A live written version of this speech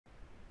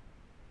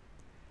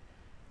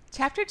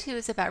Chapter 2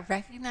 is about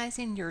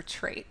recognizing your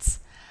traits.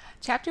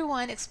 Chapter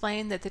 1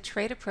 explained that the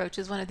trait approach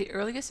is one of the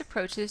earliest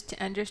approaches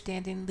to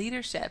understanding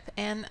leadership,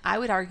 and I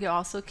would argue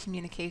also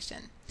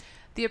communication.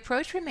 The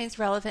approach remains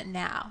relevant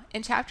now.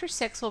 In Chapter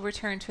 6, we'll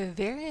return to a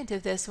variant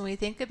of this when we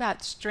think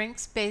about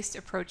strengths-based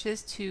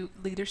approaches to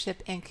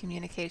leadership and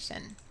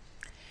communication.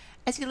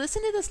 As you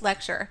listen to this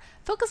lecture,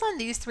 focus on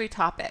these three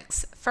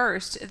topics.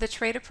 First, the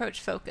trait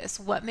approach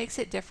focus. What makes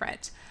it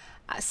different?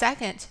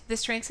 Second, the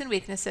strengths and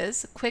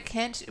weaknesses. Quick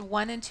hint,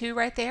 1 and 2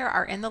 right there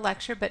are in the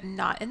lecture but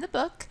not in the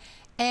book.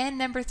 And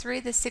number 3,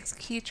 the 6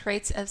 key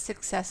traits of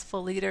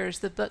successful leaders.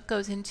 The book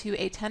goes into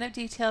a ton of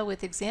detail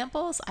with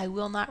examples. I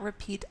will not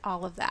repeat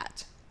all of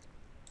that.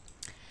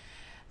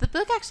 The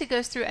book actually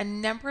goes through a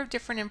number of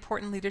different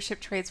important leadership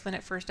traits when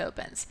it first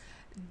opens.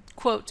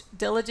 Quote,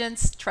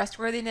 diligence,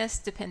 trustworthiness,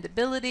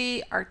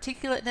 dependability,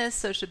 articulateness,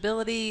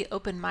 sociability,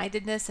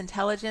 open-mindedness,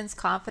 intelligence,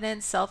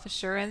 confidence,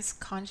 self-assurance,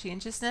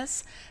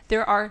 conscientiousness.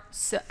 There are,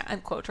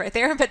 unquote right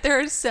there, but there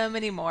are so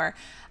many more.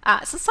 So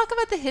let's talk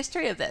about the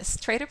history of this.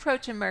 Trait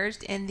approach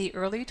emerged in the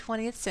early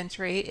 20th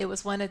century. It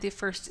was one of the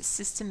first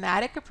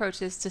systematic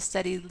approaches to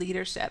study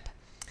leadership.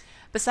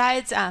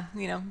 Besides,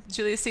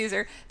 Julius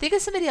Caesar, think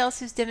of somebody else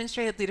who's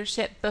demonstrated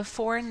leadership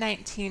before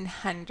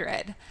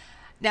 1900.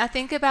 Now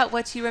think about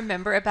what you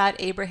remember about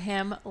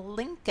Abraham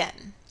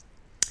Lincoln.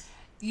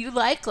 You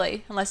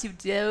likely, unless you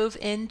dove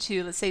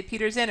into, let's say,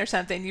 Peter's Inn or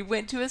something, you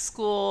went to a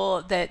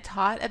school that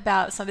taught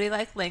about somebody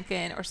like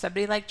Lincoln or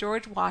somebody like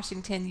George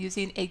Washington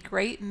using a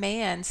great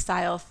man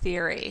style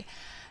theory.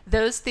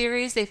 Those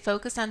theories, they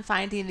focus on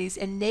finding these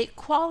innate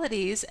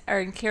qualities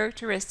and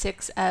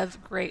characteristics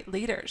of great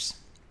leaders.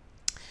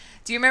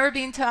 Do you remember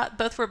being taught?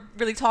 Both were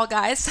really tall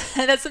guys.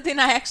 That's something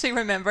I actually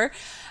remember.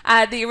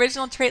 The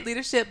original trait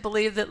leadership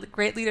believed that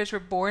great leaders were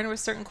born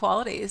with certain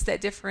qualities that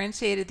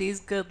differentiated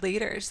these good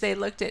leaders. They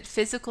looked at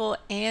physical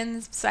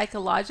and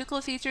psychological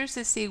features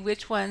to see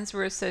which ones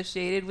were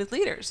associated with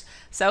leaders.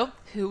 So,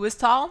 who was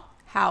tall?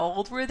 How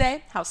old were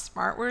they? How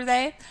smart were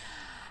they?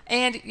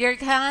 And you're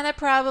kind of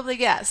probably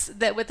guess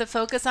that with the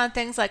focus on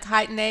things like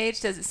height and age,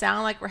 does it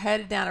sound like we're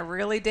headed down a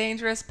really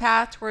dangerous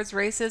path towards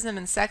racism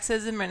and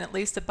sexism and at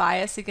least a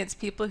bias against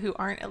people who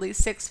aren't at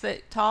least 6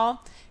 foot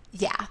tall?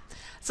 Yeah.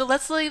 So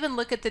let's even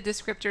look at the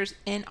descriptors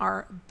in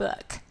our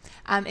book.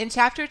 In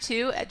Chapter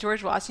 2,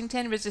 George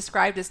Washington was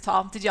described as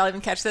tall. Did y'all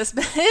even catch this?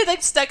 It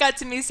like stuck out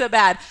to me so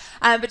bad.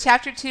 But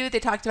Chapter 2, they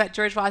talked about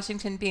George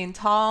Washington being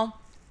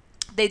tall.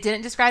 They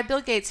didn't describe Bill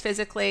Gates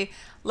physically.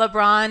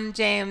 LeBron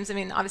James,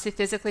 obviously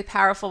physically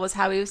powerful was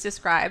how he was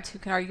described. Who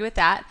can argue with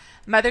that?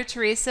 Mother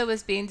Teresa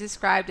was being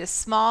described as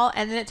small.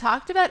 And then it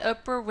talked about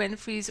Oprah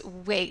Winfrey's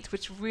weight,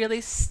 which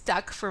really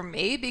stuck for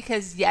me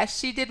because, yes,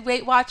 she did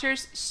Weight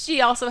Watchers. She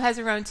also has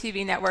her own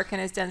TV network and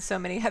has done so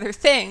many other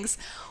things.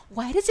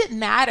 Why does it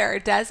matter?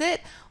 Does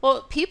it?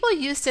 Well, people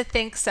used to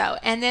think so.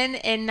 And then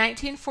in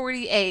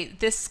 1948,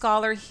 this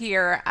scholar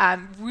here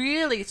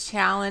really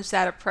challenged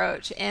that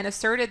approach and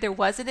asserted there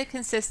wasn't a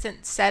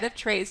consistent set of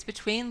traits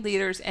between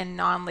leaders and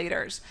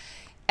non-leaders.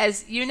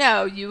 As you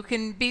know, you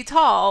can be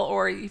tall,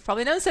 or you've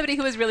probably known somebody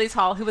who was really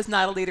tall who was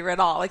not a leader at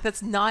all. Like,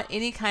 that's not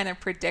any kind of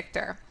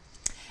predictor.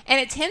 And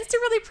it tends to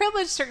really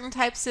privilege certain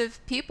types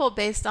of people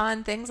based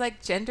on things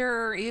like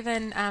gender or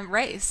even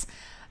race.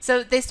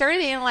 So they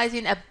started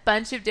analyzing a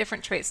bunch of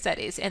different trait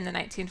studies in the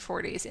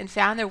 1940s and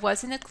found there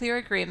wasn't a clear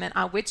agreement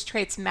on which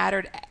traits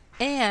mattered,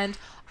 and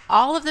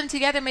all of them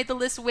together made the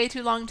list way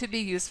too long to be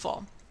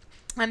useful.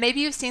 And maybe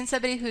you've seen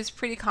somebody who's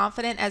pretty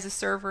confident as a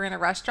server in a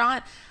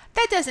restaurant.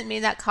 That doesn't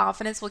mean that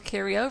confidence will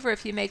carry over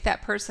if you make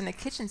that person a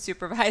kitchen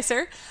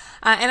supervisor.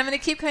 And I'm going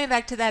to keep coming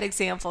back to that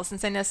example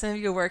since I know some of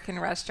you work in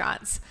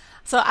restaurants.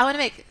 So I want to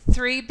make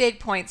 3 big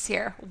points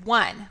here.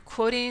 1,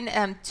 quoting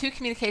 2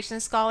 communication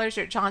scholars,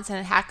 Johnson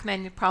and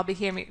Hackman. You probably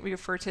hear me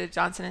refer to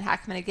Johnson and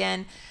Hackman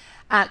again.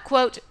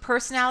 Quote,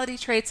 personality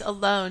traits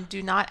alone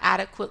do not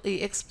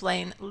adequately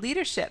explain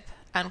leadership,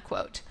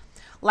 unquote.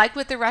 Like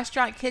with the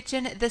restaurant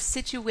kitchen, the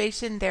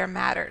situation there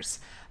matters.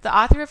 The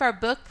author of our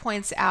book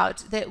points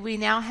out that we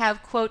now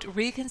have, quote,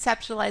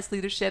 reconceptualized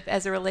leadership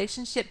as a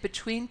relationship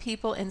between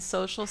people in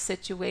social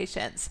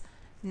situations,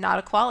 not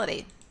a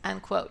quality,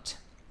 unquote.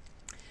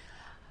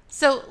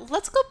 So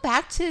let's go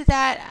back to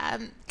that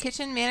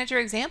kitchen manager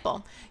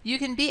example. You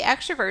can be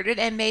extroverted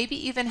and maybe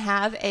even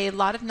have a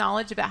lot of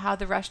knowledge about how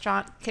the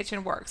restaurant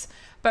kitchen works,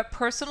 but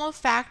personal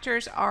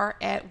factors are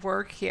at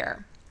work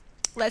here.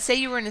 Let's say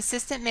you were an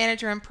assistant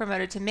manager and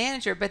promoted to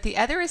manager, but the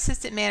other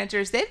assistant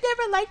managers, they've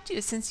never liked you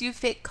since you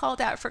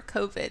called out for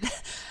COVID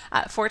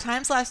 4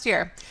 times last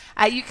year.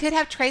 You could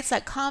have traits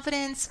like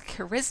confidence,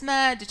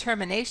 charisma,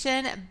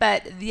 determination,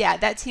 but yeah,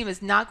 that team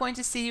is not going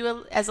to see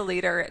you as a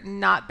leader,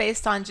 not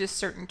based on just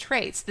certain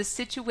traits. The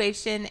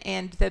situation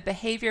and the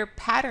behavior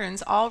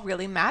patterns all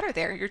really matter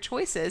there, your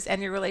choices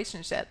and your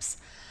relationships.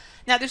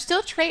 Now, there's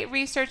still trait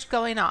research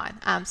going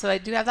on, so I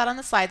do have that on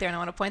the slide there, and I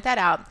want to point that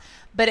out,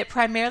 but it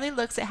primarily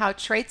looks at how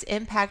traits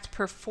impact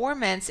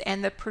performance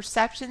and the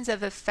perceptions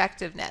of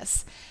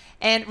effectiveness.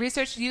 And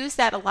research used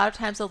that a lot of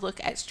times to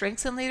look at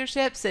strengths in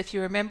leadership. So if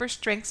you remember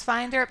Strengths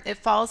Finder, it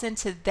falls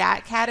into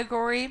that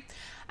category.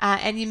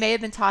 And you may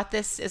have been taught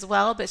this as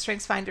well, but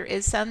StrengthsFinder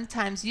is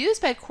sometimes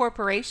used by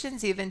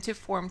corporations even to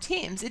form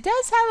teams. It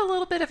does have a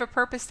little bit of a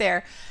purpose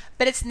there,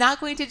 but it's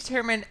not going to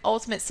determine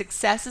ultimate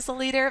success as a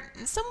leader.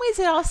 In some ways,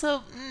 it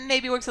also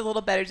maybe works a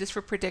little better just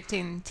for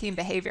predicting team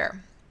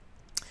behavior.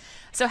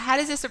 So how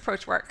does this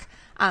approach work?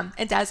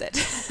 And does it?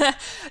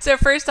 So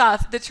first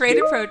off, the trait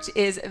approach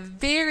is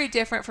very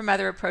different from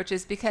other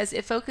approaches because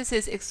it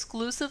focuses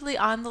exclusively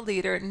on the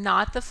leader,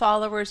 not the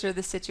followers or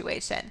the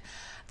situation.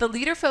 The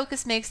leader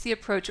focus makes the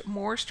approach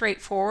more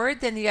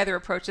straightforward than the other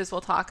approaches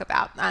we'll talk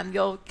about.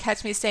 You'll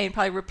catch me saying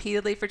probably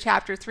repeatedly for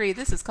chapter 3,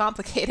 this is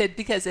complicated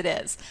because it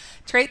is.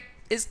 Trait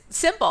is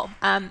simple.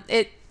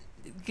 It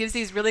gives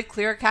these really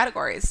clear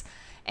categories.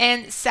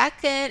 And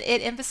second,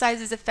 it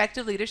emphasizes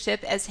effective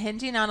leadership as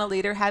hinging on a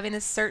leader having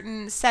a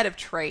certain set of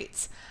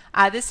traits.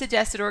 This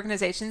suggests that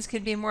organizations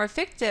can be more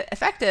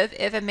effective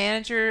if a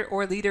manager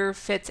or leader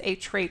fits a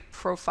trait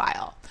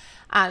profile.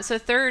 So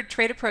third,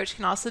 trait approach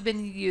can also be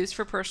used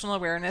for personal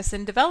awareness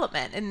and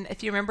development. And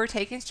if you remember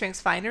taking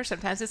StrengthsFinder,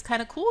 sometimes it's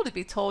kind of cool to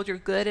be told you're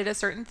good at a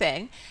certain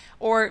thing,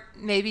 or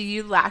maybe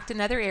you lacked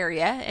another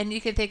area, and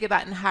you can think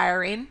about in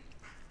hiring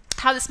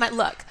how this might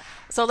look.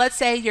 So let's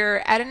say you're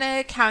at an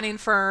accounting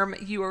firm,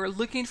 you are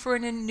looking for a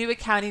new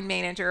accounting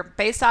manager.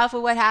 Based off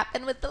of what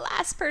happened with the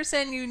last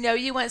person, you know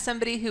you want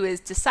somebody who is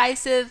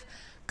decisive,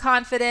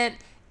 confident,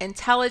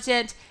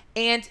 intelligent,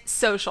 and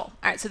social.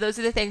 All right, so those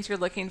are the things you're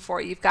looking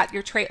for. You've got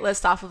your trait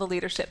list off of a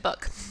leadership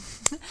book.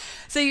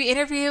 So you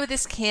interview with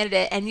this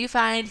candidate and you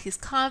find he's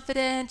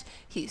confident,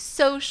 he's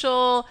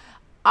social,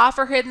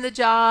 offer him the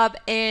job,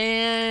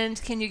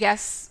 and can you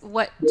guess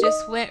what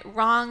just went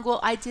wrong? Well,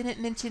 I didn't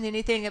mention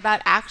anything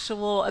about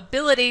actual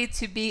ability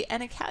to be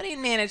an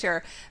accounting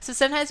manager. So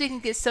sometimes we can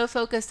get so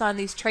focused on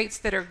these traits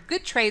that are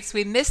good traits,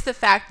 we miss the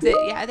fact that,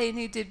 yeah, they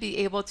need to be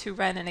able to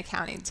run an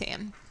accounting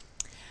team.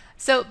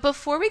 So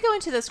before we go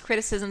into those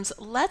criticisms,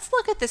 let's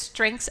look at the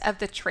strengths of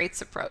the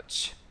traits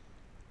approach.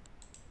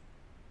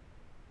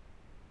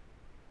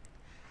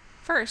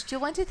 First,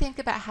 you'll want to think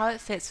about how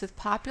it fits with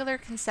popular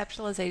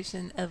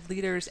conceptualization of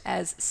leaders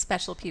as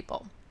special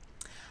people.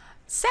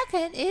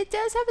 Second, it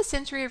does have a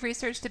century of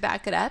research to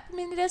back it up. I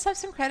mean, it does have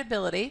some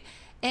credibility.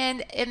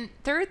 And in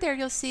third there,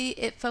 you'll see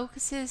it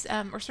focuses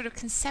or sort of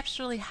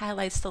conceptually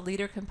highlights the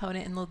leader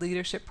component in the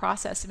leadership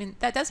process. I mean,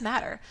 that does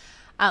matter.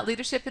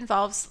 Leadership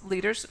involves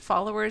leaders,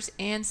 followers,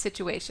 and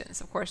situations.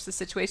 Of course, the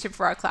situation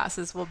for our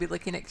classes, we'll be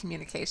looking at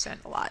communication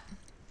a lot.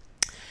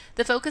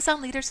 The focus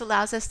on leaders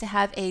allows us to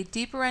have a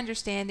deeper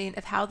understanding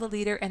of how the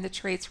leader and the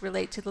traits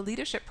relate to the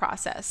leadership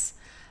process.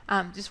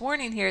 Just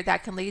warning here,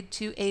 that can lead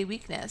to a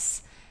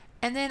weakness.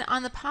 And then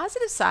on the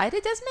positive side,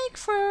 it does make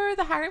for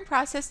the hiring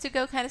process to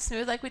go kind of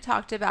smooth like we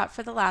talked about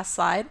for the last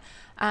slide.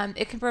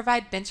 It can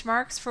provide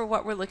benchmarks for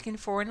what we're looking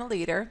for in a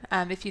leader.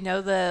 If you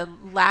know the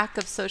lack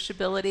of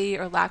sociability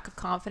or lack of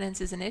confidence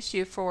is an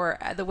issue for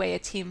the way a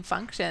team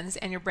functions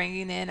and you're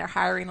bringing in or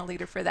hiring a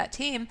leader for that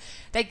team,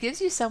 that gives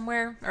you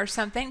somewhere or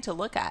something to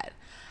look at.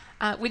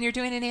 When you're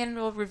doing an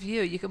annual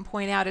review, you can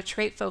point out a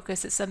trait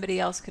focus that somebody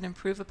else can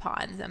improve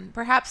upon. And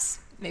perhaps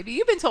maybe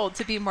you've been told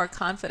to be more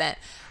confident.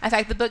 In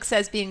fact, the book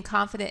says being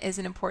confident is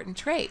an important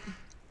trait.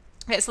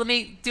 Okay, so let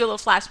me do a little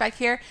flashback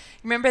here.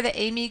 Remember the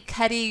Amy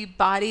Cuddy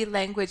body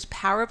language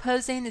power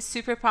posing, the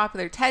super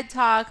popular TED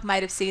Talk,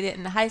 might have seen it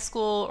in high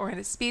school or in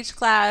a speech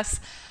class.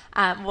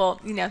 Well,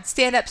 you know,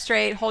 stand up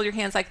straight, hold your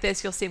hands like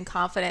this, you'll seem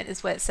confident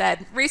is what it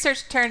said.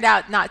 Research turned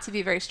out not to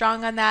be very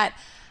strong on that,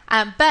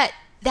 but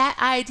that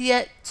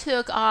idea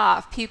took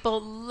off.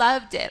 People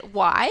loved it.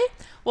 Why?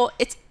 Well,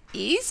 it's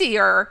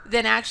easier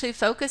than actually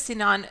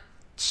focusing on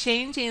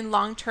changing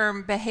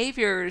long-term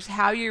behaviors,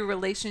 how your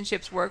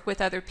relationships work with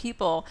other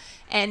people.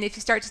 And if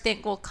you start to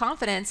think, well,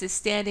 confidence is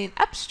standing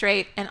up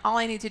straight and all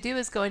I need to do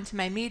is go into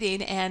my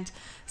meeting and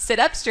sit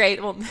up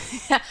straight, well,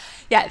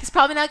 yeah, it's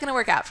probably not going to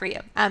work out for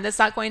you. That's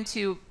not going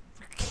to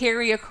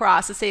carry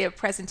across. Let's say a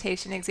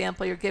presentation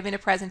example, you're giving a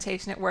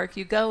presentation at work,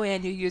 you go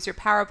in, you use your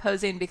power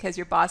posing because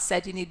your boss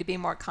said you need to be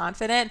more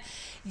confident.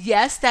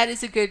 Yes, that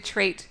is a good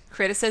trait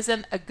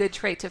criticism, a good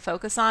trait to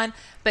focus on,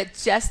 but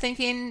just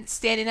thinking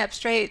standing up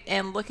straight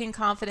and looking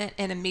confident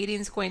in a meeting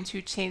is going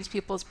to change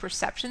people's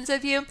perceptions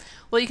of you.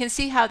 Well, you can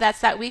see how that's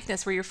that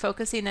weakness where you're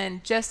focusing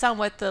in just on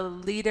what the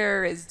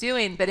leader is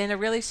doing, but in a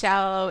really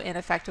shallow,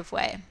 ineffective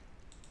way.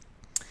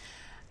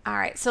 All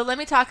right, so let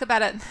me talk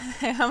about it.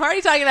 I'm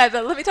already talking about it,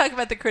 but let me talk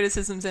about the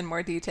criticisms in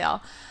more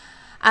detail.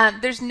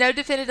 There's no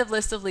definitive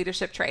list of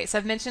leadership traits.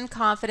 I've mentioned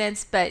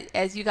confidence, but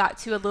as you got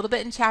to a little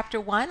bit in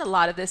chapter 1, a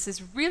lot of this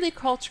is really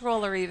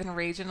cultural or even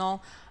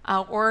regional,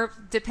 or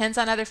depends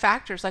on other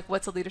factors like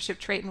what's a leadership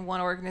trait in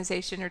one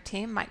organization or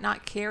team might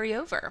not carry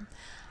over.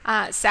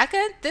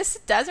 Second, this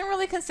doesn't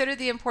really consider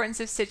the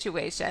importance of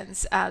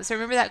situations. So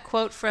remember that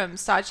quote from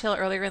Stodge Hill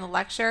earlier in the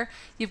lecture,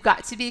 you've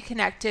got to be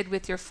connected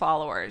with your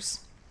followers.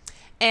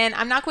 And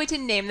I'm not going to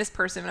name this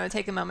person, but I'm going to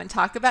take a moment and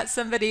talk about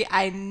somebody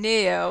I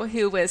knew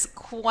who was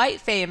quite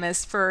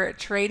famous for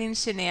trading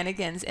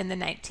shenanigans in the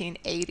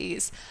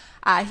 1980s.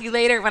 He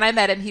later, when I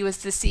met him, he was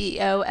the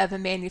CEO of a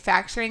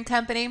manufacturing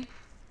company.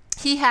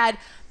 He had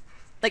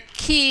like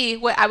key,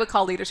 what I would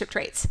call leadership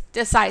traits: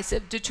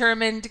 decisive,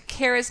 determined,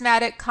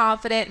 charismatic,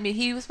 confident. I mean,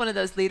 he was one of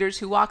those leaders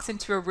who walks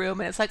into a room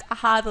and it's like,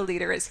 aha, the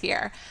leader is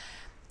here.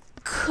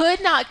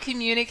 Could not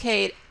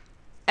communicate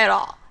at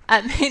all.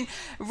 I mean,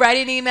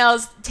 writing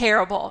emails,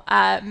 terrible.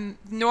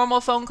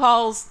 Normal phone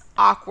calls,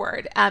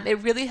 awkward. It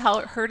really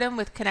hurt him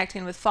with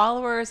connecting with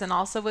followers and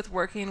also with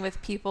working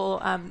with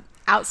people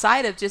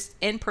outside of just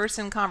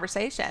in-person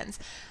conversations.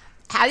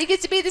 How do you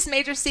get to be this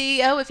major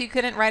CEO if you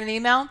couldn't write an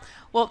email?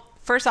 Well,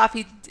 first off,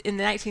 in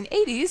the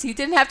 1980s, he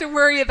didn't have to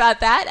worry about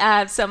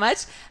that so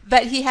much,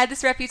 but he had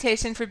this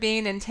reputation for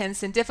being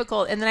intense and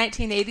difficult. In the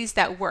 1980s,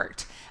 that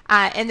worked.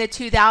 In the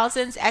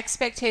 2000s,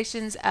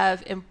 expectations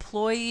of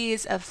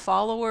employees, of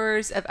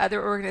followers, of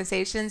other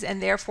organizations,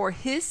 and therefore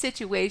his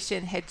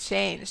situation had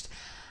changed.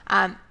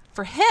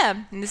 For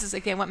him, and this is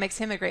again what makes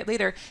him a great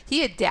leader,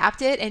 he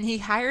adapted and he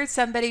hired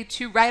somebody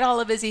to write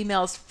all of his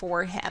emails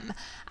for him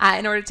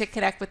in order to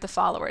connect with the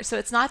followers. So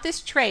it's not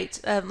this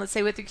trait, let's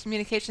say with the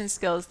communication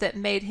skills, that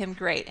made him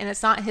great. And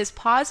it's not his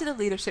positive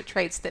leadership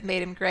traits that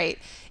made him great.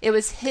 It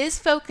was his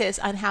focus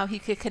on how he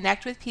could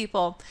connect with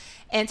people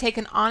and take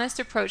an honest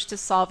approach to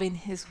solving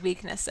his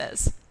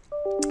weaknesses.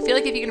 I feel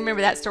like if you can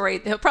remember that story,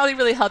 it'll probably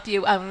really help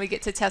you when we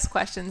get to test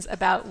questions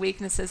about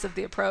weaknesses of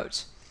the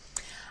approach.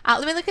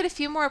 Let me look at a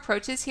few more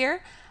approaches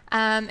here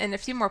and a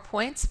few more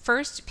points.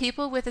 First,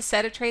 people with a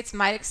set of traits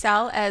might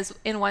excel as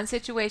in one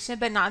situation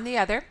but not in the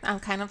other.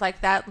 Kind of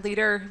like that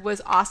leader was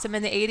awesome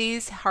in the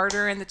 80s,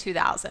 harder in the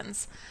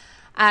 2000s.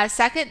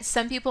 Second,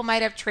 some people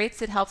might have traits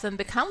that help them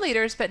become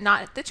leaders but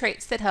not the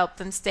traits that help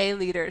them stay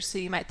leaders. So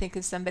you might think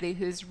of somebody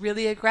who's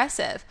really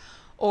aggressive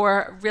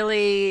or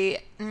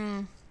really...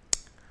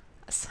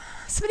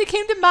 somebody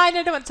came to mind.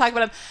 I don't want to talk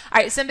about them.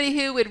 All right, somebody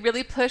who would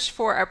really push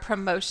for a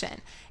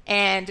promotion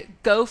and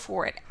go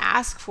for it,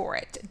 ask for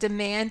it,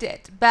 demand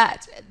it,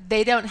 but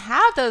they don't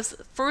have those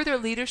further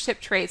leadership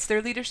traits.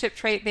 Their leadership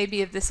trait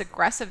maybe of this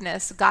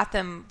aggressiveness got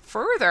them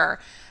further,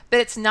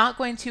 but it's not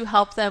going to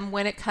help them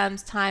when it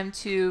comes time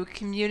to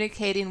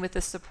communicating with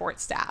the support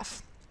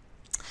staff.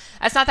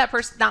 That's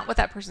not what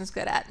that person's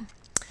good at.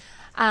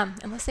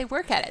 Unless they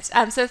work at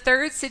it. So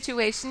third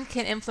situation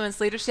can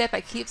influence leadership.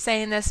 I keep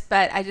saying this,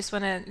 but I just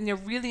want to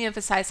really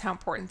emphasize how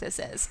important this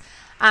is.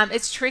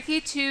 It's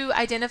tricky to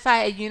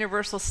identify a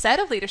universal set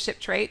of leadership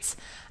traits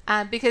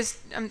because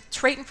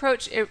trait and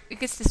approach, it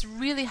gets this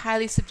really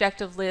highly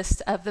subjective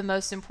list of the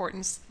most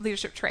important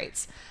leadership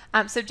traits.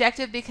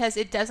 Subjective because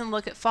it doesn't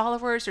look at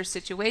followers or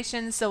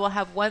situations. So we'll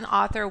have one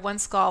author, one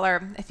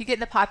scholar. If you get in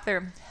the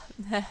popular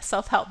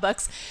self-help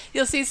books,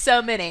 you'll see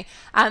so many.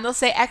 They'll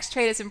say X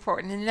trait is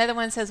important, and another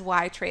one says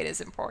Y trait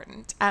is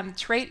important.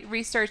 Trait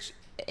research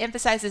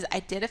emphasizes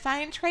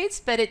identifying traits,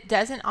 but it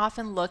doesn't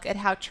often look at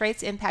how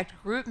traits impact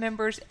group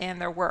members and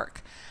their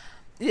work.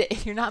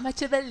 You're not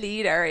much of a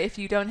leader if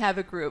you don't have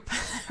a group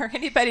or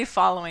anybody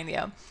following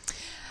you.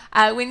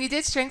 When you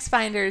did Strengths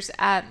Finders,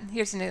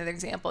 here's another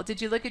example.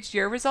 Did you look at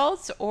your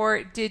results,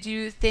 or did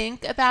you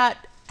think about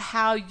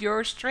how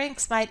your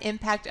strengths might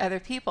impact other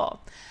people?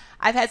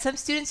 I've had some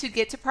students who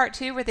get to part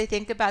 2 where they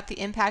think about the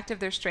impact of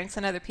their strengths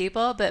on other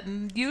people, but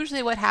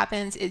usually what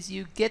happens is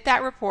you get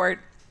that report,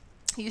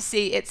 you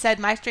see it said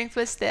my strength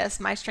was this,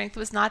 my strength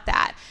was not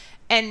that,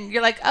 and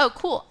you're like, oh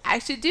cool, I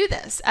should do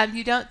this.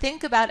 You don't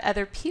think about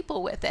other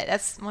people with it.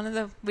 That's one of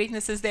the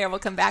weaknesses there we'll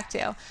come back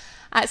to.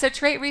 So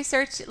trait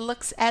research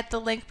looks at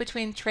the link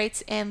between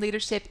traits and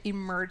leadership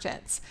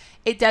emergence.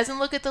 It doesn't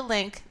look at the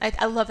link,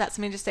 I love that,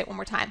 so let me just say it one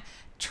more time.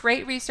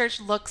 Trait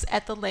research looks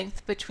at the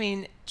link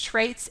between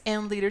traits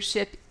and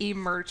leadership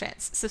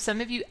emergence. So some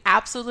of you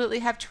absolutely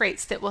have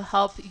traits that will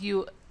help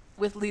you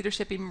with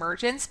leadership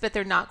emergence, but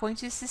they're not going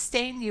to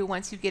sustain you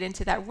once you get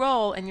into that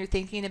role and you're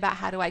thinking about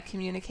how do I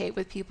communicate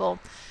with people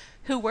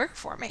who work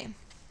for me.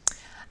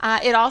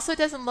 It also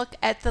doesn't look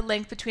at the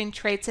link between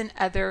traits and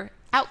other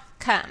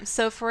outcomes.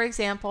 So for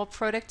example,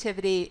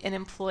 productivity and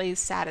employee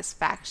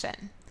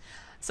satisfaction.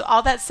 So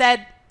all that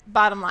said,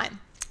 bottom line,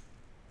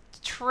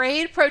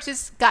 trait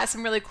approaches got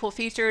some really cool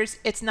features.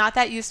 It's not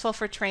that useful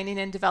for training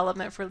and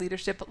development for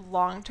leadership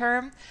long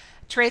term.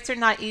 Traits are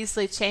not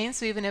easily changed,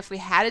 so even if we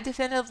had a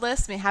definitive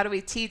list, I mean, how do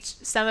we teach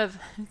some of,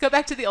 go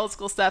back to the old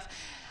school stuff,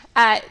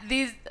 how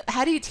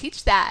do you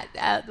teach that?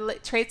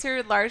 Traits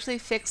are largely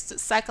fixed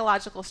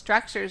psychological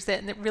structures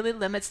that really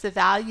limits the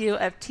value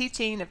of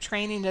teaching, of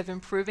training, of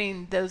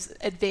improving those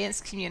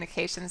advanced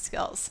communication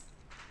skills.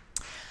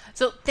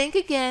 So think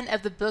again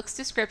of the book's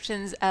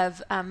descriptions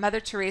of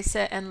Mother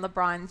Teresa and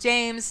LeBron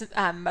James.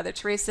 Mother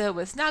Teresa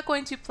was not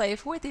going to play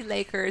for the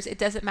Lakers. It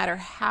doesn't matter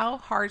how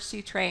hard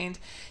she trained.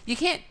 You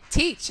can't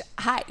teach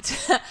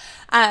height.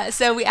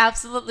 So we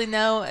absolutely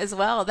know as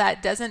well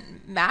that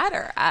doesn't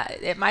matter.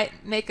 It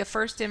might make a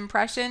first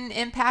impression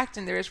impact,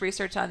 and there is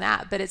research on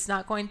that, but it's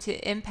not going to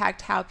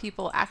impact how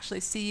people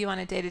actually see you on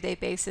a day-to-day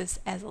basis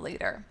as a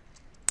leader.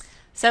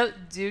 So,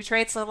 do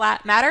traits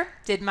matter?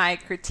 Did my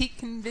critique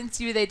convince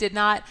you they did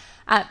not?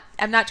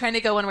 I'm not trying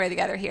to go one way or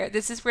the other here.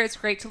 This is where it's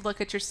great to look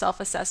at your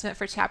self-assessment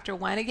for Chapter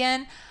 1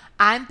 again.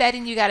 I'm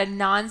betting you got a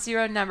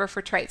non-zero number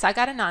for traits. I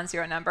got a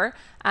non-zero number.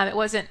 It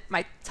wasn't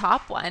my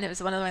top one. It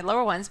was one of my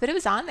lower ones, but it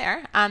was on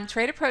there.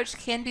 Trait approach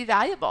can be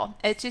valuable.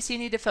 It's just you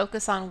need to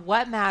focus on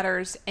what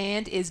matters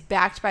and is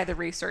backed by the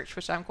research,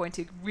 which I'm going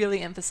to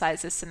really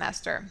emphasize this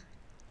semester.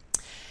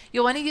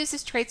 You'll want to use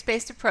this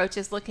traits-based approach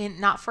as looking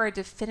not for a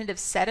definitive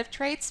set of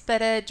traits,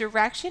 but a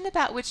direction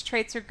about which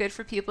traits are good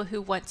for people who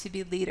want to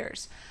be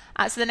leaders.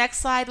 So the next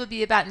slide will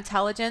be about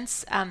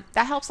intelligence.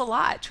 That helps a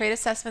lot. Trait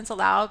assessments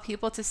allow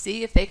people to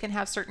see if they can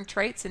have certain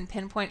traits and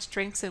pinpoint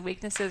strengths and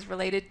weaknesses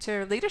related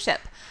to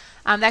leadership.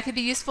 That could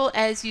be useful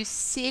as you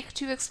seek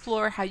to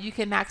explore how you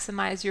can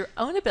maximize your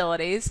own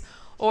abilities,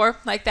 or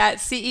like that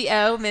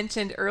CEO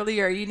mentioned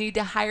earlier, you need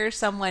to hire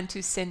someone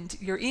to send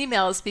your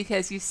emails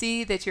because you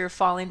see that you're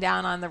falling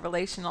down on the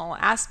relational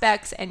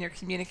aspects and your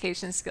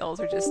communication skills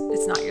are just,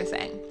 it's not your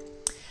thing.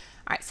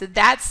 All right, so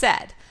that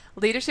said,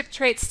 leadership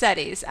trait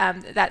studies,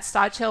 that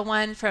Stodchill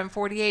one from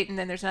 48, and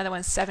then there's another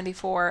one,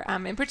 74,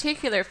 in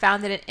particular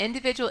found that an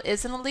individual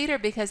isn't a leader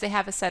because they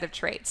have a set of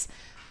traits.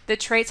 The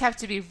traits have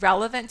to be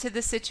relevant to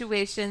the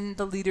situation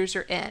the leaders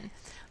are in.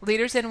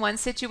 Leaders in one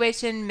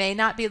situation may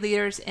not be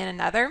leaders in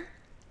another.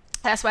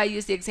 That's why I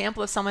use the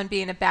example of someone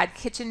being a bad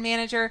kitchen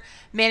manager.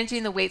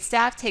 Managing the wait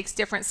staff takes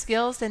different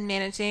skills than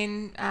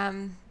managing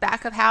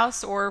back of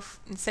house or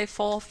say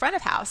full front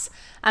of house.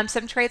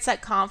 Some traits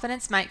like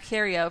confidence might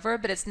carry over,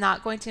 but it's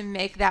not going to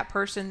make that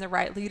person the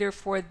right leader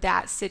for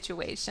that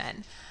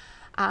situation.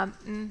 All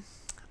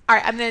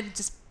right, I'm going to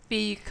just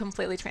be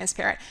completely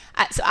transparent.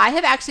 So I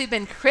have actually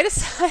been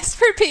criticized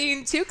for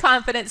being too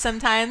confident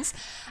sometimes.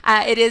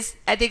 It is,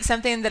 I think,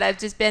 something that I've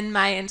just been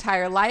my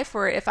entire life,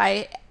 where if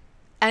I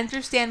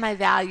understand my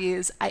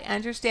values, I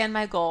understand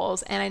my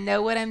goals, and I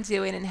know what I'm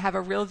doing and have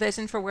a real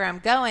vision for where I'm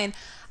going,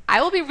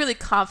 I will be really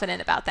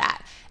confident about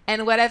that.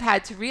 And what I've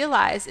had to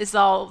realize is,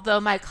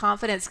 although my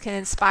confidence can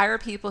inspire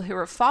people who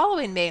are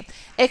following me,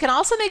 it can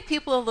also make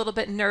people a little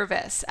bit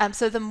nervous.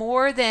 So the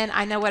more then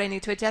I know what I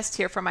need to adjust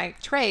here for my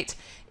trait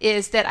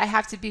is that I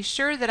have to be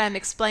sure that I'm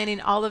explaining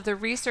all of the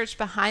research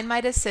behind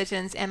my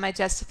decisions and my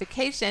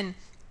justification.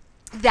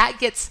 That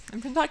gets,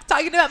 I'm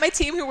talking about my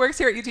team who works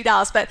here at UT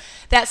Dallas, but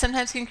that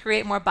sometimes can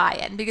create more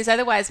buy-in, because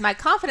otherwise my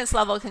confidence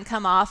level can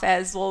come off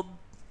as, well,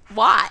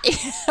 why?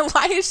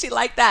 Why is she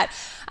like that?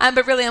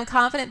 But really I'm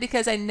confident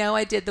because I know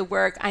I did the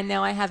work. I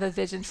know I have a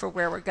vision for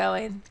where we're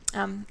going,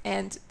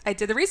 and I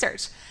did the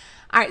research.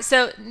 All right,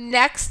 so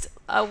next,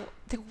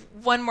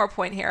 one more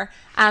point here,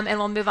 and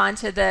we'll move on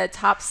to the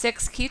top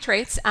 6 key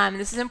traits.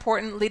 This is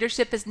important.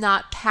 Leadership is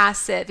not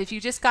passive. If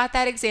you just got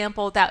that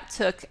example, that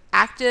took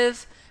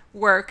active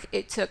work,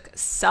 it took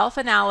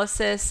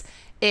self-analysis,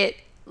 it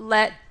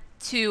led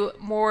to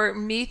more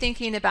me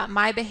thinking about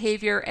my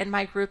behavior and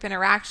my group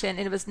interaction,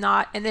 and it was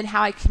not, and then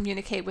how I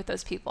communicate with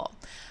those people.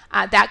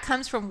 That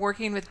comes from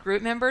working with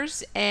group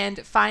members, and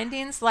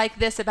findings like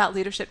this about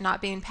leadership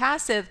not being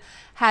passive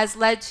has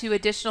led to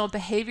additional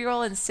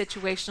behavioral and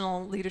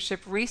situational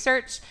leadership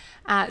research.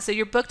 So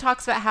your book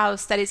talks about how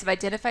studies have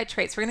identified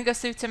traits. We're going to go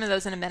through some of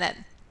those in a minute,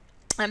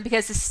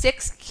 because the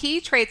 6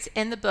 key traits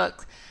in the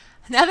book.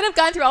 Now that I've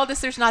gone through all this,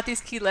 there's not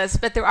these key lists,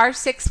 but there are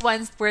 6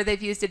 ones where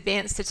they've used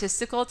advanced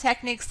statistical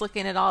techniques,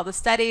 looking at all the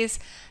studies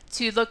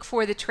to look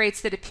for the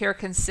traits that appear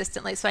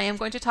consistently. So I am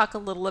going to talk a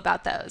little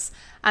about those.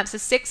 So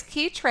 6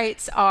 key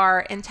traits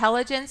are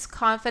intelligence,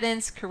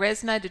 confidence,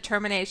 charisma,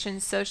 determination,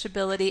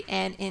 sociability,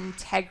 and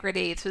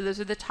integrity. So those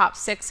are the top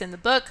 6 in the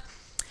book.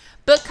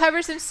 Book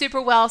covers them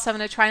super well, so I'm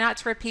going to try not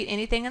to repeat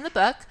anything in the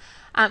book.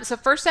 So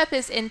first up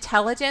is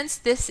intelligence.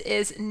 This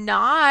is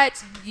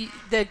not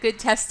the good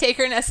test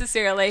taker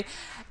necessarily.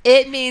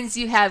 It means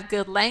you have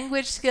good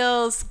language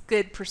skills,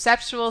 good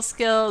perceptual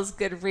skills,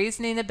 good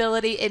reasoning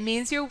ability. It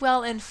means you're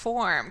well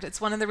informed. It's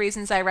one of the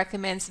reasons I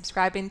recommend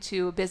subscribing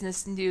to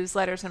business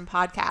newsletters and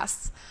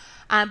podcasts.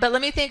 But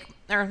let me think,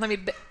 or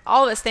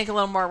all of us think a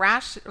little more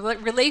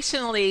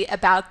relationally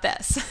about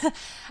this.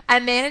 A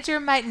manager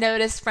might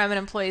notice from an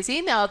employee's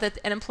email that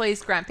an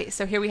employee's grumpy.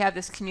 So here we have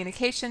this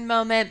communication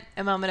moment,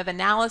 a moment of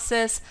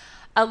analysis.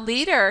 A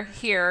leader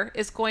here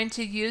is going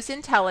to use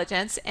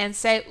intelligence and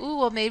say, ooh,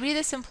 well, maybe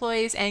this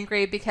employee is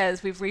angry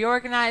because we've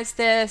reorganized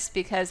this,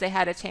 because they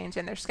had a change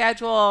in their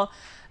schedule,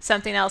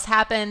 something else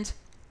happened.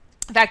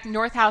 In fact,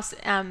 Northhouse,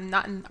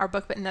 not in our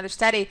book, but in another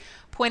study,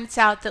 points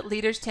out that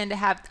leaders tend to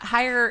have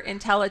higher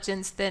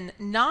intelligence than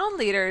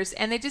non-leaders,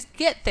 and they just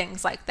get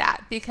things like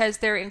that because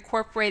they're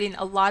incorporating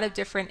a lot of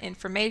different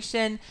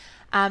information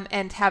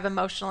and have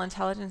emotional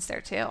intelligence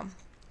there too.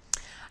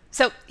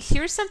 So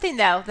here's something,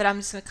 though, that I'm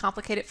just going to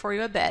complicate it for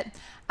you a bit.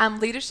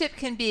 Leadership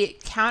can be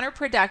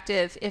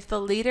counterproductive if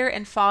the leader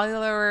and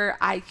follower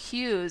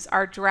IQs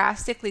are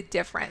drastically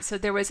different. So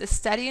there was a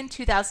study in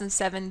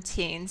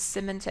 2017,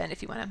 Simonton,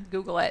 if you want to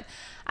Google it,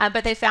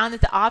 but they found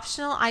that the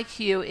optional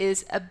IQ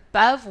is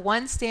above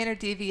 1 standard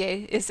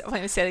deviation,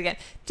 let me say it again,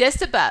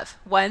 just above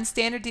 1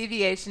 standard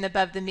deviation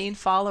above the mean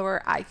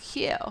follower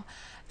IQ.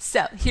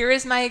 So here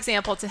is my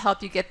example to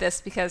help you get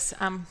this, because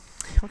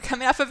we're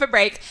coming off of a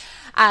break.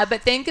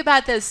 But think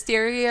about those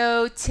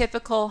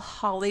stereotypical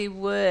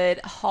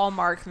Hollywood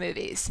Hallmark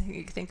movies.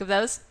 You think of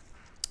those?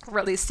 Or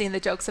at least seeing the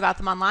jokes about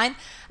them online.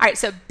 All right,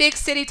 so big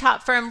city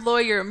top firm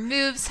lawyer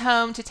moves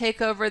home to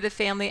take over the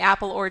family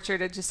apple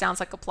orchard. It just sounds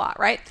like a plot,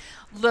 right?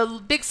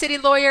 The big city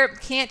lawyer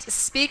can't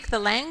speak the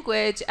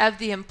language of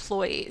the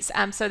employees.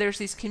 So there's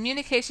these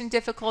communication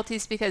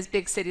difficulties because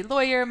big city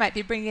lawyer might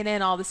be bringing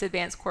in all this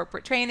advanced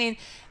corporate training,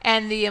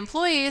 and the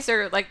employees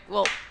are like,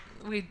 well,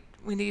 we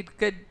need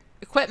good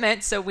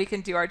equipment so we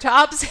can do our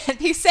jobs and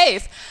be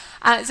safe.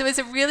 So it's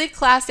a really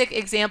classic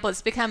example.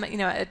 It's become,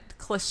 a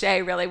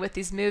cliche really with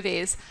these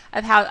movies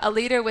of how a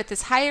leader with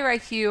this higher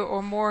IQ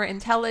or more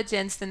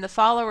intelligence than the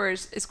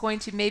followers is going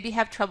to maybe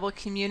have trouble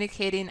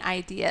communicating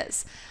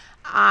ideas.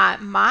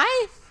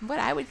 What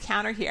I would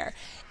counter here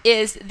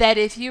is that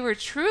if you were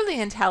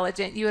truly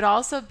intelligent, you would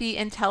also be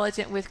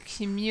intelligent with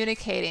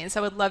communicating.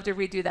 So I would love to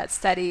redo that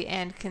study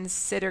and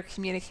consider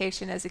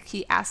communication as a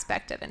key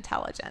aspect of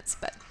intelligence.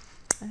 But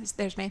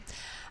there's me.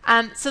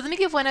 So let me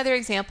give one other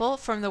example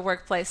from the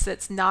workplace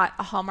that's not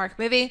a Hallmark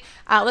movie.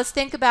 Let's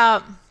think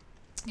about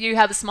you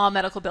have a small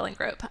medical billing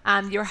group.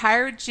 You're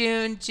hired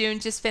June. June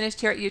just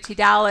finished here at UT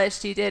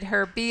Dallas. She did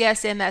her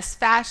BSMS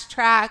fast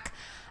track.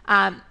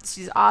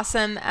 She's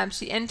awesome.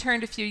 She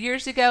interned a few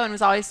years ago and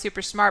was always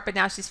super smart, but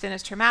now she's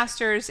finished her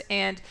master's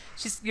and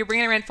you're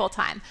bringing her in full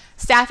time.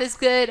 Staff is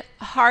good,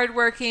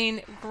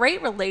 hardworking,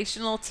 great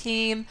relational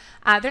team.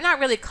 They're not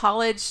really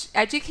college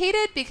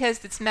educated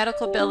because it's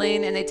medical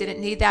billing and they didn't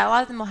need that. A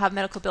lot of them will have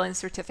medical billing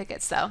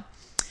certificates though.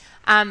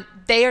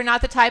 They are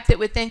not the type that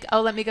would think,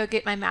 oh, let me go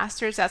get my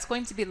master's. That's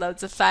going to be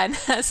loads of fun.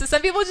 So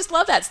some people just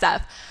love that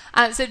stuff.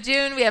 So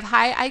June, we have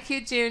high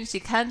IQ June. She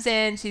comes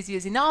in. She's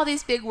using all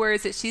these big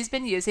words that she's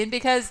been using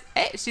because,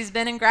 hey, she's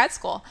been in grad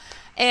school.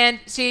 And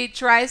she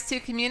tries to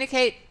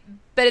communicate,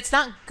 but it's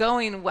not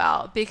going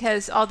well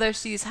because although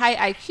she's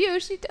high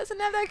IQ, she doesn't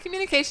have that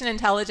communication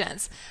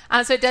intelligence.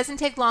 So it doesn't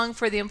take long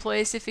for the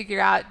employees to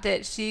figure out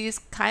that she's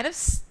kind of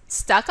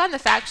stuck on the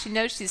fact she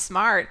knows she's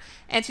smart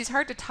and she's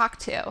hard to talk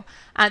to.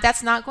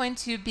 That's not going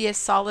to be a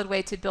solid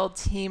way to build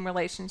team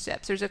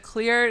relationships. There's a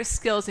clear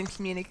skills and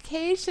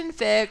communication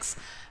fix,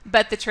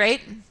 but the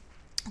trait,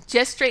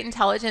 just straight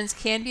intelligence,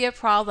 can be a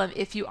problem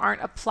if you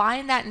aren't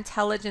applying that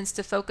intelligence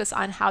to focus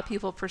on how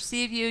people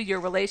perceive you, your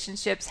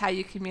relationships, how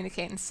you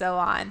communicate, and so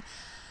on.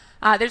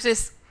 There's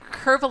this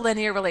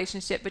curvilinear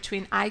relationship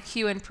between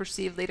IQ and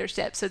perceived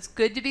leadership. So it's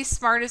good to be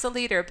smart as a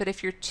leader, but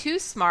if you're too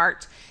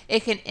smart,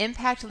 it can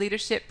impact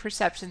leadership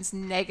perceptions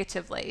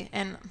negatively.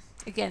 And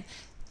again,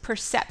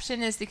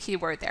 perception is the key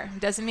word there.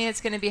 It doesn't mean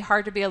it's going to be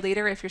hard to be a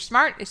leader if you're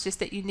smart. It's just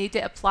that you need to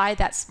apply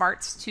that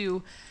smarts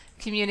to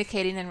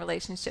communicating and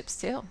relationships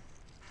too.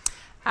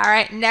 All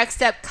right,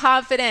 next up,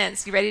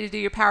 confidence. You ready to do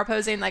your power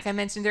posing like I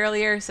mentioned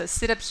earlier? So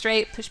sit up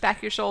straight, push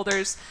back your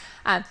shoulders.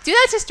 Do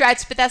that to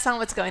stretch, but that's not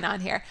what's going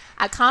on here.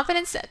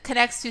 Confidence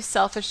connects to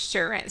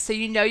self-assurance. So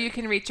you know you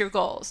can reach your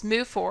goals.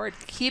 Move forward,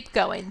 keep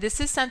going.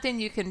 This is something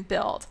you can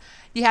build.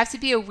 You have to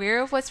be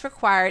aware of what's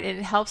required, and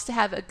it helps to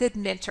have a good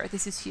mentor.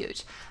 This is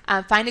huge.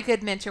 Find a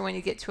good mentor when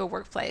you get to a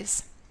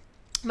workplace.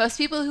 Most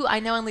people who I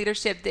know in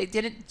leadership, they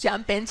didn't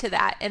jump into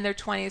that in their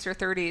 20s or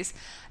 30s.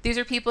 These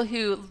are people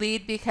who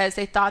lead because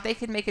they thought they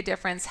could make a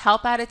difference,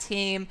 help out a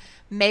team,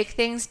 make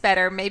things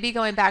better, maybe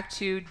going back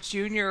to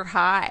junior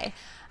high.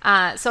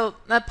 So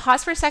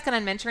pause for a second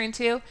on mentoring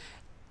too.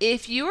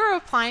 If you are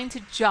applying to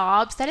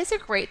jobs, that is a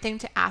great thing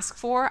to ask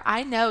for.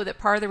 I know that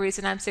part of the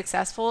reason I'm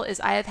successful is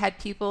I have had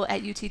people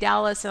at UT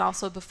Dallas and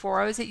also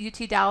before I was at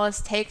UT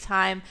Dallas take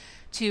time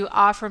to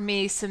offer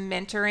me some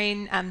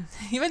mentoring.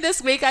 Even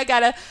this week I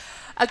got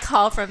a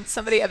call from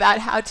somebody about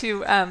how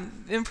to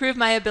improve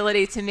my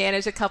ability to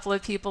manage a couple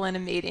of people in a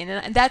meeting.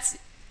 And that's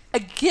a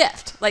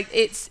gift. Like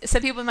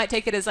some people might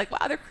take it as like,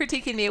 wow, they're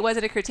critiquing me. It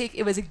wasn't a critique.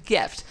 It was a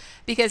gift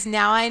because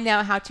now I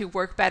know how to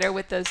work better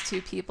with those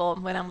two people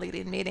when I'm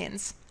leading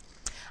meetings.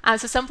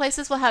 So some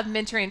places will have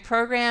mentoring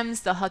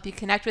programs. They'll help you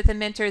connect with a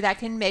mentor that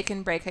can make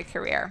and break a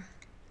career.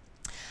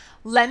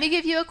 Let me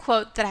give you a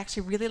quote that I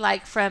actually really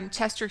like from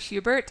Chester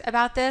Hubert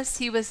about this.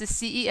 He was the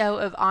CEO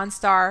of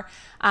OnStar.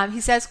 He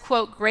says,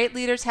 quote, "Great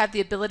leaders have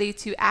the ability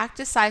to act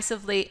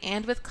decisively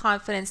and with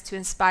confidence to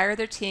inspire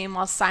their team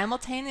while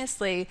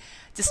simultaneously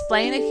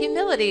displaying a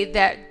humility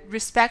that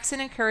respects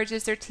and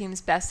encourages their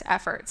team's best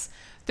efforts.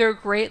 They're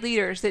great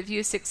leaders that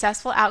view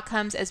successful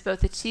outcomes as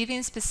both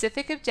achieving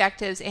specific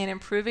objectives and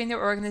improving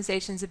their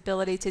organization's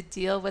ability to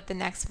deal with the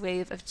next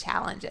wave of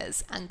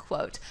challenges,"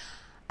 unquote.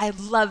 I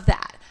love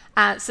that.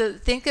 So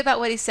think about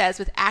what he says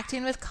with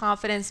acting with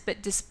confidence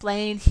but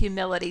displaying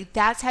humility.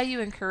 That's how you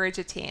encourage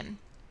a team.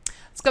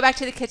 Let's go back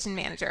to the kitchen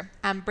manager.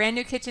 Brand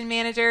new kitchen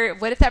manager.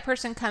 What if that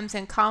person comes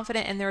in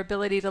confident in their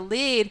ability to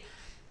lead?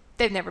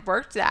 They've never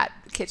worked that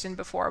kitchen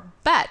before,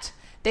 but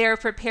they are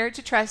prepared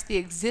to trust the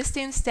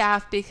existing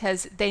staff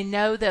because they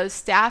know those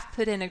staff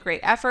put in a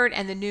great effort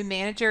and the new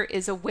manager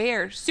is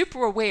aware,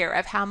 super aware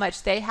of how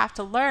much they have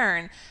to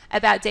learn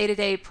about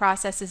day-to-day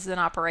processes and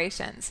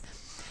operations.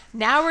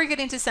 Now we're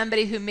getting to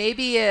somebody who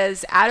maybe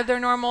is out of their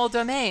normal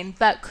domain,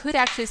 but could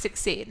actually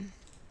succeed.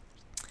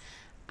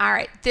 All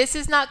right, this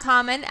is not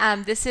common.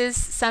 This is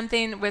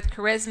something with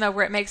charisma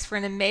where it makes for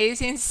an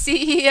amazing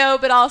CEO,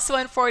 but also,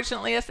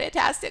 unfortunately, a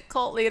fantastic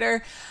cult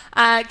leader.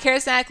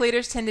 Charismatic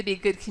leaders tend to be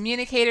good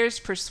communicators,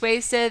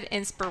 persuasive,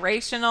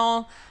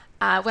 inspirational.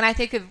 When I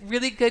think of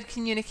really good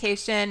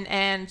communication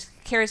and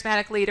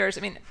charismatic leaders,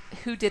 I mean,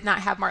 who did not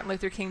have Martin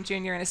Luther King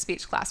Jr. in a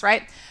speech class,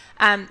 right?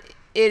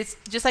 It's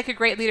just like a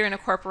great leader in a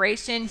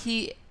corporation.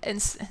 And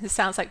this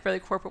sounds like a really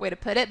corporate way to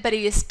put it, but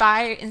he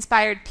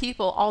inspired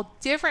people, all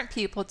different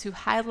people, to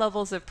high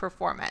levels of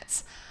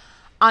performance.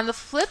 On the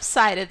flip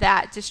side of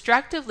that,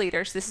 destructive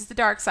leaders, this is the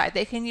dark side,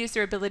 they can use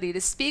their ability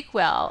to speak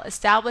well,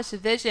 establish a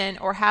vision,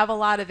 or have a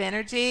lot of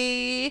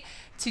energy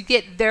to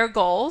get their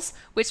goals,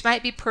 which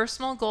might be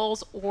personal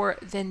goals or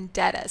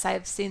vendettas. I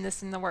have seen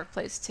this in the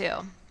workplace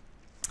too.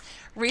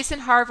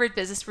 Recent Harvard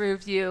Business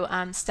Review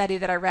study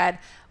that I read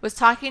was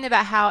talking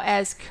about how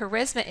as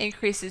charisma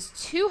increases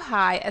too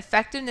high,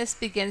 effectiveness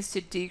begins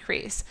to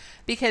decrease,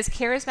 because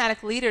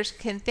charismatic leaders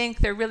can think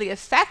they're really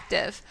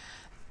effective,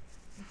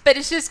 but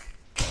it's just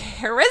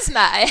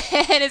charisma,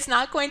 and it's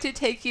not going to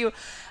take you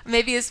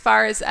maybe as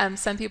far as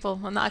some people,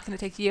 well, not going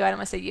to take you, I don't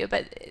want to say you,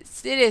 but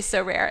it is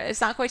so rare.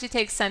 It's not going to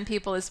take some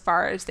people as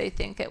far as they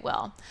think it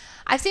will.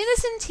 I've seen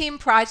this in team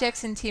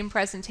projects and team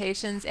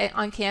presentations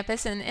on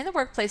campus and in the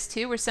workplace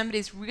too, where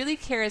somebody's really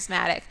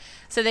charismatic.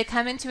 So they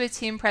come into a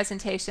team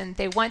presentation,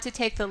 they want to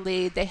take the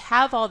lead, they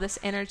have all this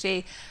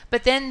energy,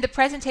 but then the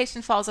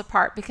presentation falls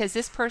apart because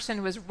this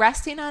person was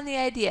resting on the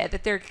idea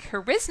that their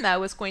charisma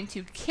was going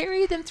to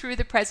carry them through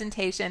the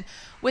presentation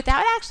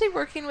without actually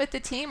working with the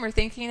team or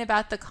thinking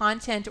about the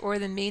content or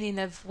the meaning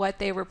of what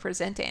they were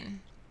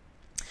presenting.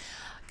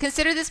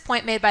 Consider this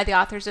point made by the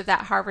authors of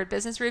that Harvard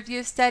Business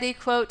Review study,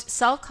 quote,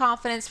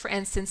 self-confidence, for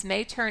instance,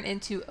 may turn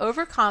into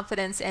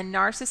overconfidence and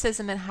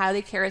narcissism in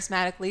highly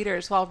charismatic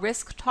leaders, while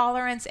risk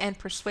tolerance and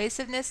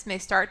persuasiveness may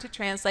start to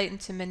translate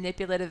into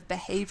manipulative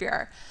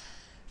behavior.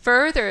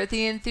 Further,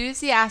 the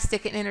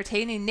enthusiastic and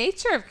entertaining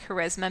nature of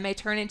charisma may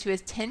turn into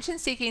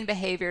attention-seeking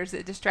behaviors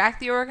that distract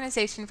the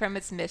organization from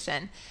its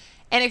mission.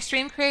 And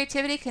extreme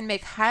creativity can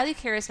make highly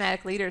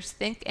charismatic leaders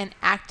think and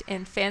act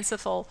in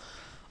fanciful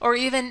or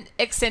even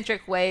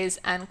eccentric ways,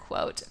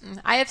 unquote.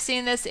 I have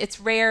seen this, it's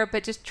rare,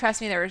 but just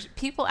trust me, there are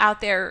people out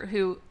there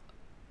who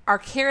are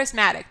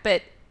charismatic,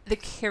 but the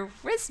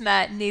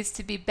charisma needs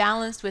to be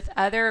balanced with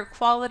other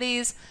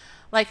qualities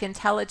like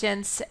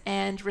intelligence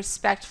and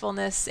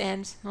respectfulness,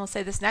 and we'll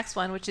say this next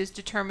one, which is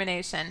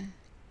determination.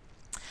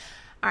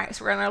 All right,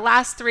 so we're on our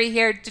last three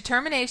here.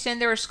 Determination.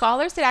 There are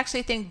scholars that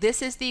actually think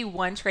this is the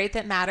one trait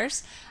that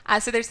matters.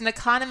 So there's an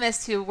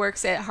economist who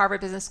works at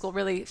Harvard Business School,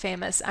 really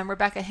famous,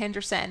 Rebecca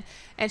Henderson,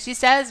 and she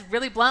says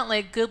really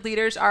bluntly, good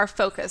leaders are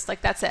focused, like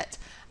that's it.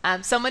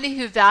 Somebody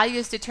who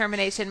values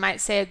determination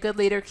might say a good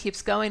leader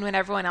keeps going when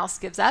everyone else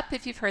gives up,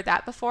 if you've heard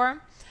that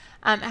before.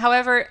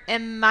 However,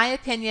 in my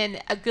opinion,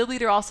 a good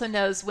leader also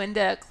knows when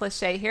to,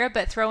 cliche here,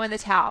 but throw in the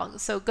towel.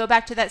 So go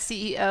back to that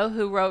CEO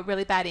who wrote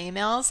really bad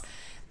emails.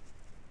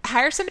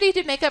 Hire somebody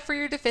to make up for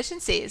your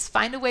deficiencies.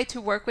 Find a way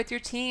to work with your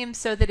team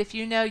so that if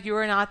you know you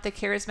are not the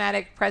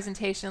charismatic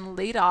presentation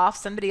lead off,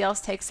 somebody else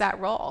takes that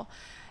role.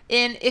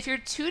 And if you're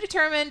too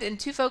determined and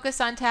too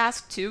focused on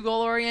task, too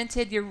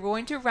goal-oriented, you're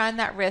going to run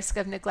that risk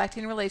of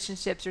neglecting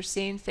relationships or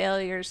seeing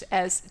failures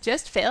as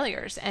just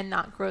failures and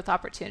not growth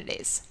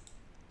opportunities.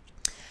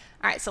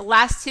 All right, so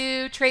last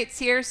two traits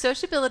here.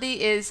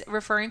 Sociability is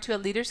referring to a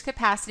leader's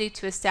capacity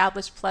to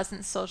establish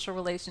pleasant social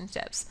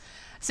relationships.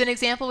 So an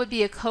example would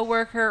be a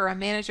coworker or a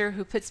manager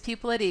who puts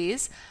people at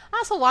ease.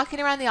 Also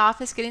walking around the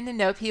office, getting to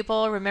know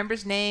people,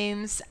 remembers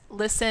names,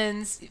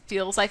 listens,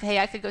 feels like, hey,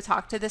 I could go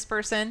talk to this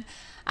person.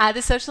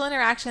 The social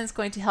interaction is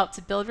going to help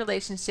to build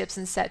relationships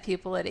and set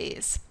people at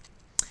ease.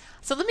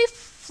 So let me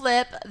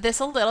flip this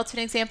a little to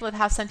an example of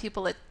how some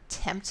people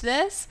attempt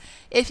this.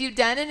 If you've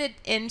done an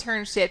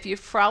internship,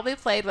 you've probably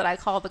played what I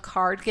call the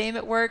card game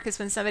at work, is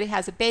when somebody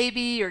has a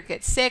baby or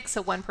gets sick,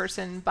 so one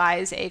person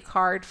buys a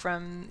card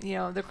from,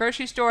 the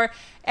grocery store,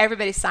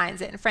 everybody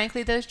signs it. And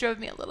frankly, those drove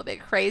me a little bit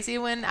crazy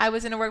when I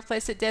was in a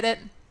workplace that did it.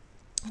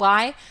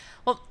 Why?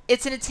 Well,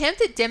 it's an attempt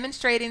at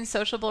demonstrating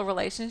sociable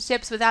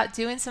relationships without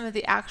doing some of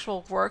the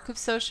actual work of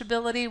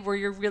sociability where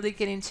you're really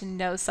getting to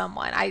know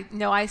someone. I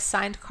know I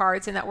signed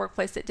cards in that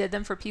workplace that did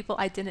them for people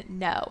I didn't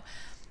know.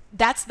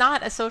 That's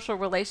not a social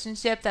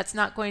relationship. That's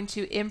not going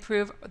to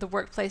improve the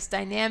workplace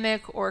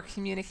dynamic or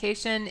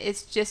communication.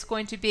 It's just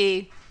going to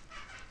be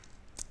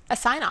a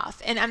sign-off.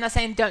 And I'm not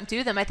saying don't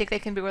do them. I think they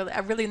can be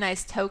a really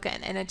nice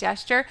token and a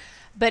gesture.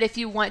 But if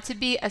you want to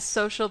be a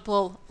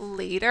sociable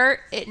leader,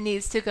 it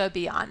needs to go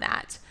beyond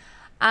that.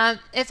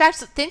 In fact,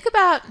 think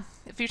about,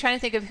 if you're trying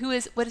to think of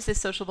what is this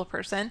sociable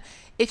person,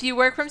 if you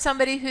work from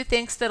somebody who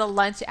thinks that a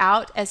lunch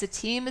out as a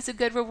team is a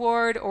good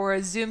reward or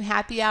a Zoom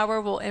happy hour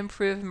will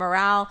improve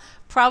morale,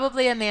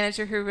 probably a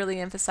manager who really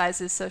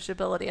emphasizes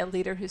sociability, a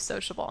leader who's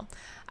sociable.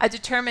 A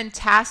determined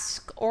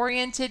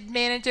task-oriented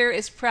manager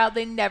is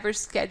probably never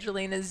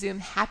scheduling a Zoom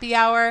happy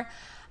hour.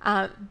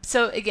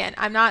 So again,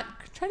 I'm not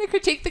trying to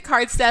critique the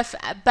card stuff,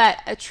 but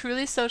a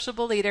truly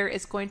sociable leader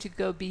is going to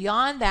go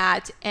beyond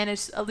that, and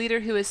a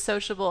leader who is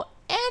sociable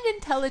and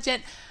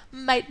intelligent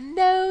might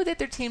know that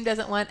their team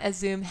doesn't want a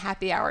Zoom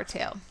happy hour too.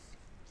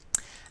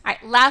 All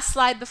right, last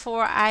slide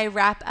before I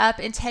wrap up.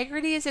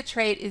 Integrity as a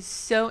trait is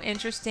so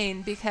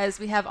interesting because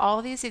we have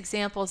all these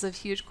examples of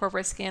huge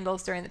corporate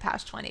scandals during the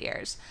past 20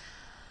 years.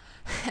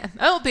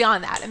 Oh,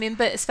 beyond that, I mean,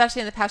 but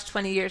especially in the past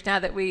 20 years now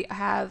that we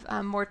have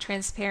more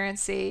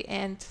transparency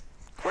and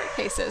court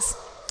cases.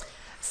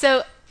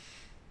 So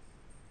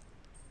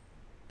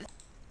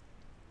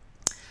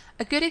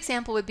a good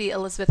example would be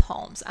Elizabeth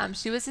Holmes.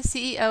 She was the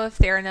CEO of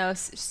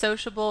Theranos,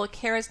 sociable,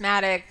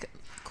 charismatic,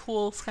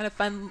 cool, kind of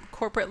fun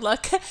corporate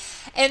look,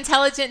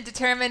 intelligent,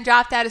 determined,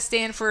 dropped out of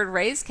Stanford,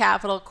 raised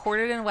capital,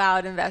 courted and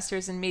wowed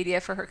investors and media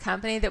for her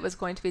company that was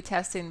going to be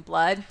testing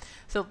blood.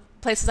 So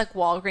places like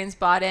Walgreens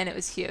bought in. It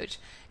was huge.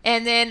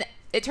 And then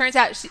it turns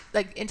out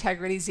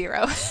integrity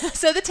zero.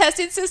 So the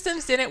testing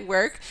systems didn't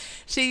work.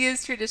 She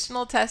used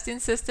traditional testing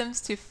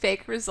systems to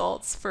fake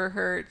results for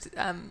her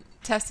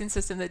testing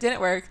system that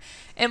didn't work.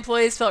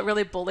 Employees felt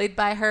really bullied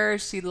by her.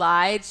 She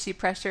lied. She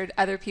pressured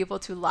other people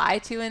to lie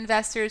to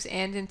investors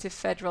and into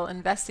federal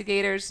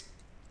investigators.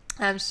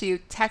 She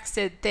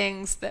texted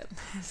things that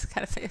it's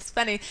kind of funny. It's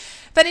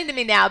funny to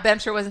me now, but I'm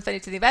sure it wasn't funny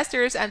to the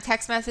investors.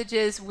 Text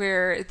messages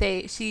where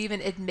she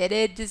even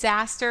admitted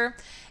disaster.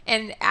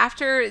 And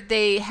after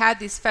they had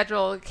these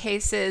federal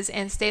cases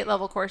and state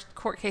level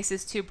court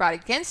cases too brought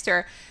against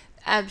her,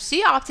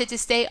 she opted to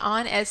stay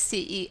on as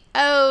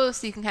CEO,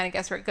 so you can kind of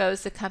guess where it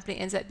goes. The company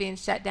ends up being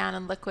shut down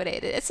and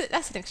liquidated.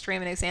 That's an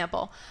extreme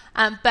example.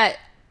 But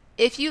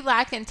if you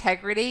lack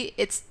integrity,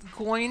 it's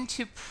going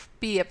to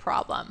be a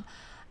problem.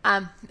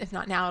 If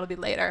not now, it'll be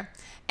later.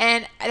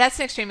 And that's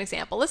an extreme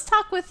example. Let's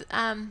talk with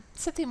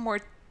something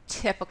more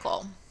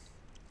typical.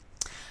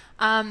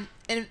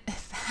 In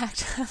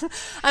fact,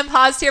 I'm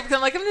paused here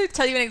because I'm going to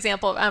tell you an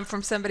example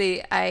from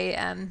somebody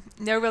I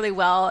know really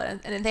well,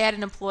 and they had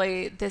an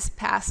employee this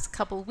past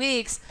couple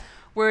weeks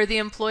where the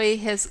employee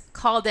has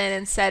called in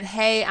and said,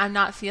 hey, I'm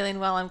not feeling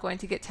well, I'm going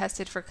to get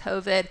tested for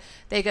COVID.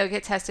 They go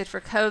get tested for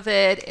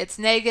COVID, it's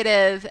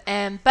negative,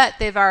 but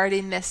they've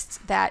already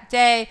missed that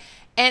day,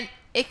 and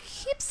it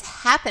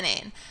keeps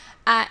happening.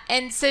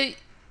 And so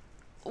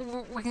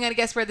we're going to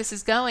guess where this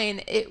is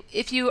going.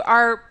 If you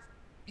are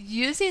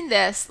using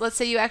this, let's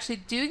say you actually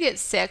do get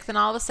sick, then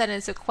all of a sudden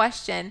it's a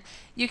question.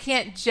 You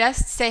can't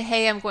just say,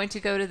 hey, I'm going to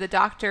go to the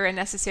doctor and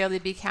necessarily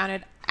be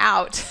counted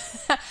out.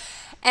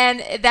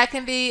 And that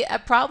can be a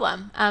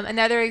problem.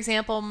 Another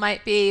example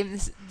might be,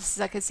 this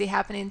I could see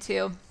happening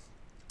too.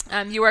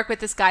 You work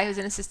with this guy who's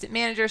an assistant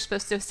manager,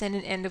 supposed to send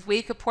an end of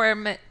week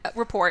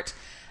report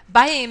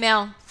by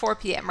email, 4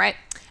 p.m., right?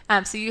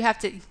 So you have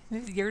to,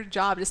 your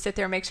job to sit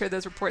there and make sure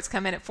those reports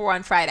come in at 4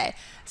 on Friday.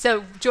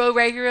 So Joe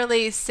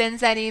regularly sends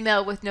that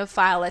email with no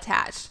file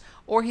attached,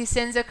 or he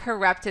sends a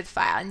corrupted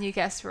file, and you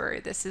guess where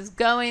this is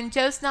going.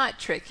 Joe's not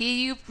tricky.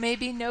 You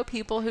maybe know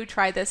people who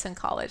tried this in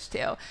college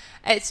too.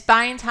 It's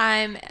buying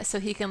time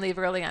so he can leave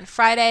early on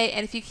Friday,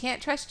 and if you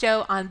can't trust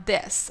Joe on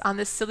this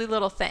silly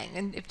little thing,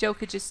 and if Joe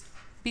could just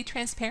be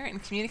transparent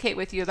and communicate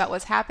with you about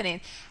what's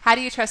happening, how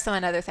do you trust them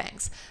on other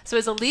things? So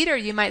as a leader,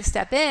 you might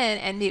step in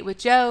and meet with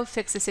Joe,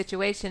 fix the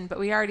situation, but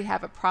we already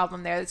have a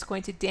problem there that's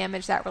going to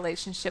damage that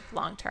relationship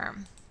long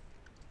term.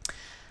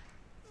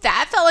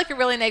 That felt like a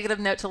really negative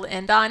note to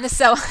end on.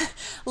 So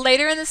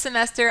later in the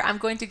semester, I'm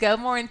going to go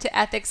more into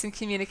ethics and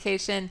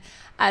communication.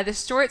 The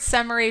short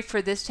summary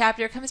for this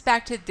chapter comes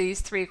back to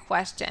these 3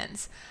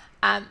 questions.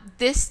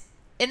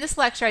 In this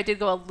lecture, I did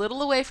go a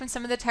little away from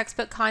some of the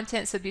textbook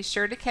content, so be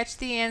sure to catch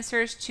the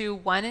answers to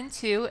 1 and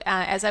 2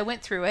 as I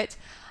went through it.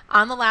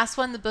 On the last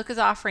one, the book is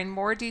offering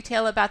more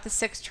detail about the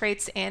 6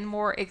 traits and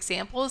more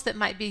examples that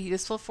might be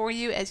useful for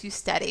you as you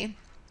study.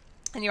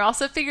 And you're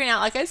also figuring out,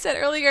 like I said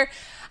earlier,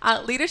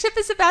 leadership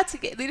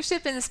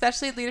and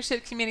especially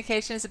leadership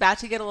communication is about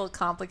to get a little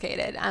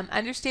complicated.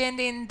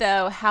 Understanding,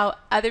 though, how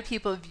other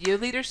people view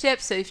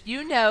leadership. So if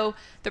you know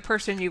the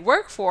person you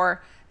work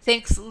for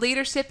thinks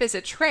leadership is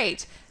a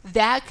trait,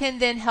 that can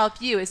then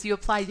help you as you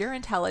apply your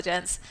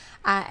intelligence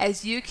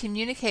as you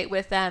communicate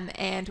with them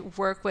and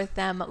work with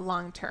them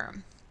long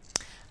term.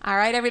 All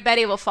right,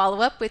 everybody, we'll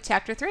follow up with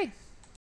Chapter 3.